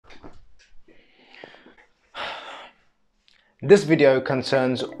This video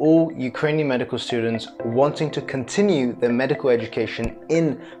concerns all Ukrainian medical students wanting to continue their medical education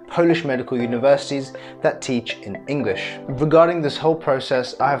in Polish medical universities that teach in English. Regarding this whole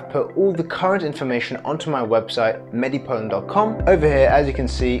process, I have put all the current information onto my website, MEDIPOLAND.com. Over here, as you can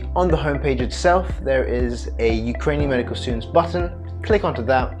see, on the homepage itself, there is a Ukrainian medical students button. Click onto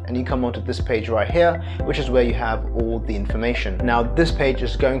that and you come onto this page right here, which is where you have all the information. Now, this page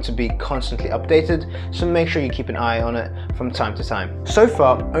is going to be constantly updated, so make sure you keep an eye on it from time to time. So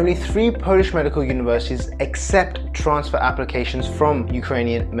far, only 3 Polish medical universities accept transfer applications from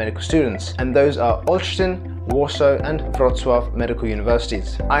Ukrainian medical students, and those are Olsztyn, Warsaw and Wrocław medical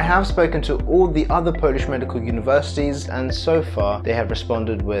universities. I have spoken to all the other Polish medical universities, and so far they have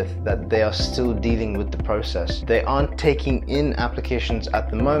responded with that they are still dealing with the process. They aren't taking in applications at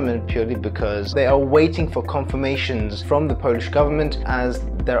the moment purely because they are waiting for confirmations from the Polish government, as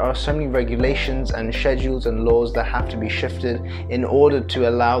there are so many regulations and schedules and laws that have to be shifted in order to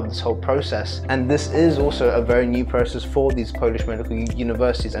allow this whole process. And this is also a very new process for these Polish medical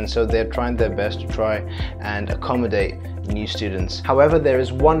universities, and so they're trying their best to try and accommodate new students. However, there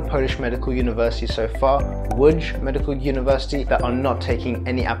is one Polish medical university so far, Łódź Medical University, that are not taking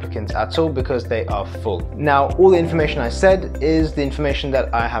any applicants at all because they are full. Now, all the information I said is the information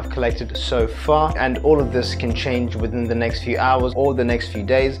that I have collected so far, and all of this can change within the next few hours or the next few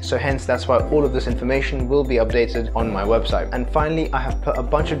days, so hence that's why all of this information will be updated on my website. And finally, I have put a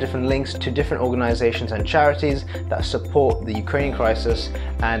bunch of different links to different organizations and charities that support the Ukrainian crisis,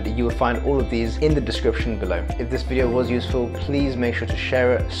 and you will find all of these in the description below. If this video was useful, please make sure to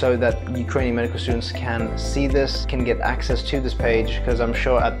share it so that Ukrainian medical students can see this, can get access to this page, because I'm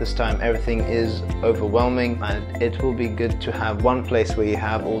sure at this time everything is overwhelming, and it will be good to have one place where you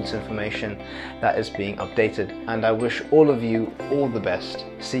have all this information that is being updated. And I wish all of you all the best.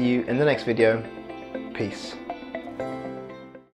 See you in the next video. Peace.